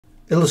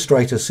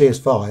Illustrator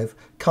CS5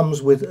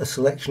 comes with a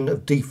selection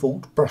of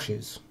default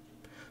brushes.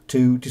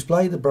 To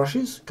display the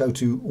brushes, go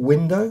to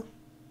Window,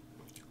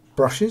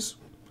 Brushes.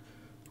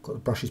 I've got the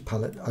brushes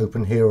palette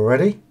open here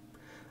already,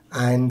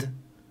 and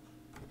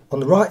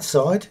on the right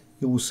side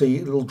you will see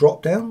a little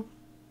drop down.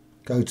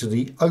 Go to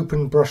the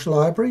Open Brush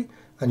Library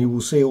and you will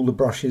see all the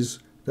brushes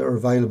that are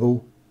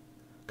available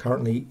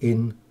currently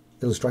in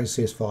Illustrator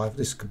CS5.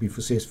 This could be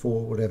for CS4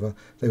 or whatever.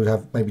 They would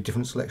have maybe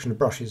different selection of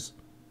brushes.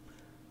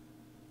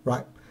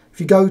 Right, if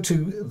you go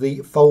to the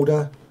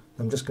folder,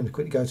 I'm just going to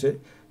quickly go to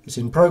it. It's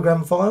in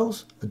Program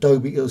Files,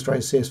 Adobe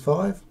Illustrator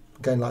CS5.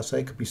 Again, like I say,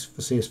 it could be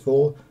for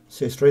CS4,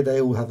 CS3.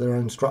 They all have their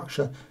own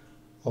structure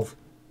of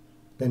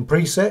then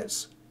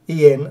presets,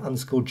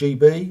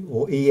 EN_GB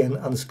or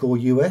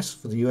EN_US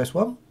for the US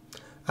one,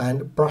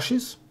 and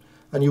brushes.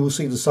 And you will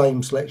see the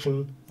same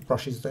selection of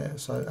brushes there.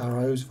 So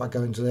arrows, if I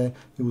go into there,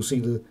 you will see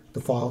the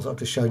files I've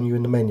just shown you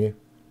in the menu.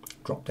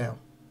 Drop down.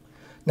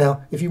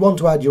 Now, if you want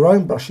to add your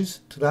own brushes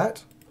to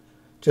that,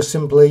 just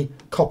simply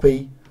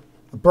copy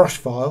a brush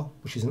file,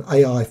 which is an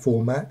AI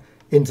format,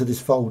 into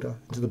this folder,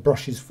 into the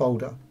brushes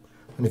folder.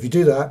 And if you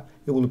do that,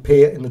 it will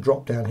appear in the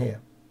drop down here.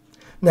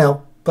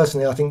 Now,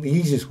 personally, I think the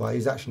easiest way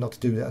is actually not to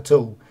do that at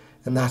all.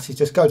 And that is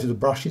just go to the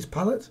brushes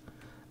palette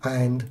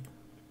and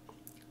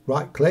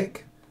right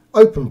click,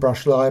 open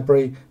brush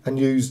library, and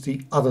use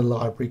the other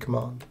library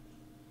command.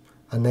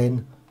 And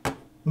then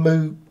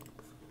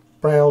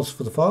browse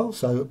for the file.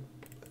 So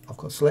I've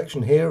got a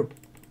selection here of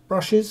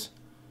brushes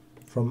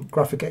from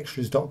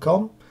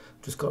graphicextras.com.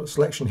 Just got a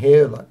selection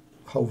here, like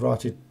a whole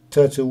variety of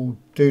turtle,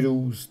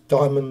 doodles,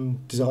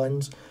 diamond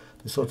designs,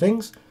 those sort of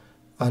things.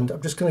 And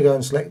I'm just going to go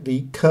and select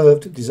the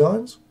curved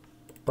designs,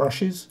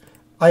 brushes,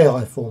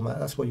 AI format.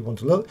 That's what you want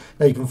to look.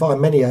 Now you can find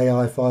many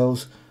AI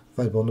files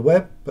available on the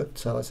web,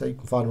 but like I say, you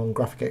can find them on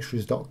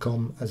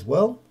graphicextras.com as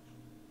well.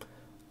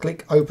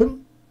 Click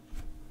open.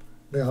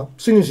 Now,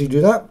 as soon as you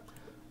do that,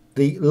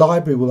 the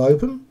library will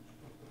open.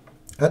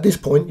 At this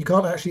point, you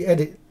can't actually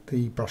edit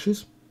the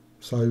brushes,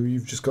 so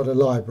you've just got a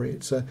library.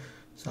 It's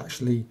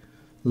actually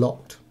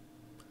locked.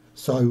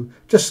 So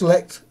just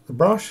select the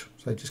brush.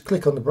 So just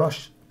click on the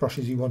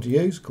brushes you want to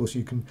use. Of course,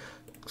 you can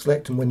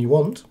select them when you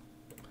want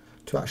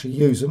to actually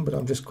use them, but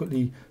I'm just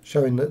quickly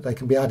showing that they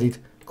can be added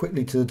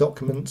quickly to the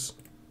documents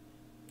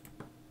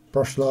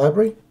brush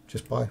library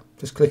just by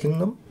clicking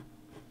them.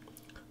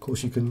 Of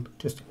course, you can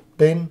just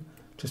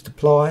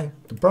apply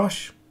the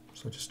brush.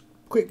 So just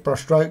quick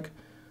brush stroke,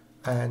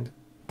 and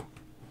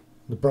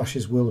the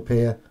brushes will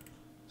appear.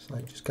 So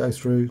just go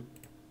through,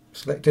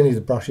 select any of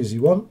the brushes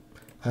you want,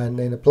 and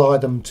then apply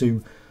them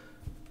to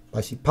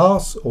basically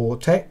paths or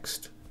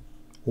text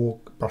or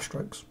brush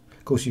strokes.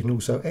 Of course, you can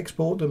also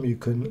export them, you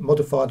can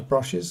modify the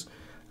brushes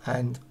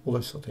and all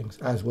those sort of things,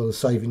 as well as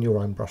saving your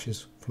own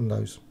brushes from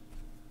those.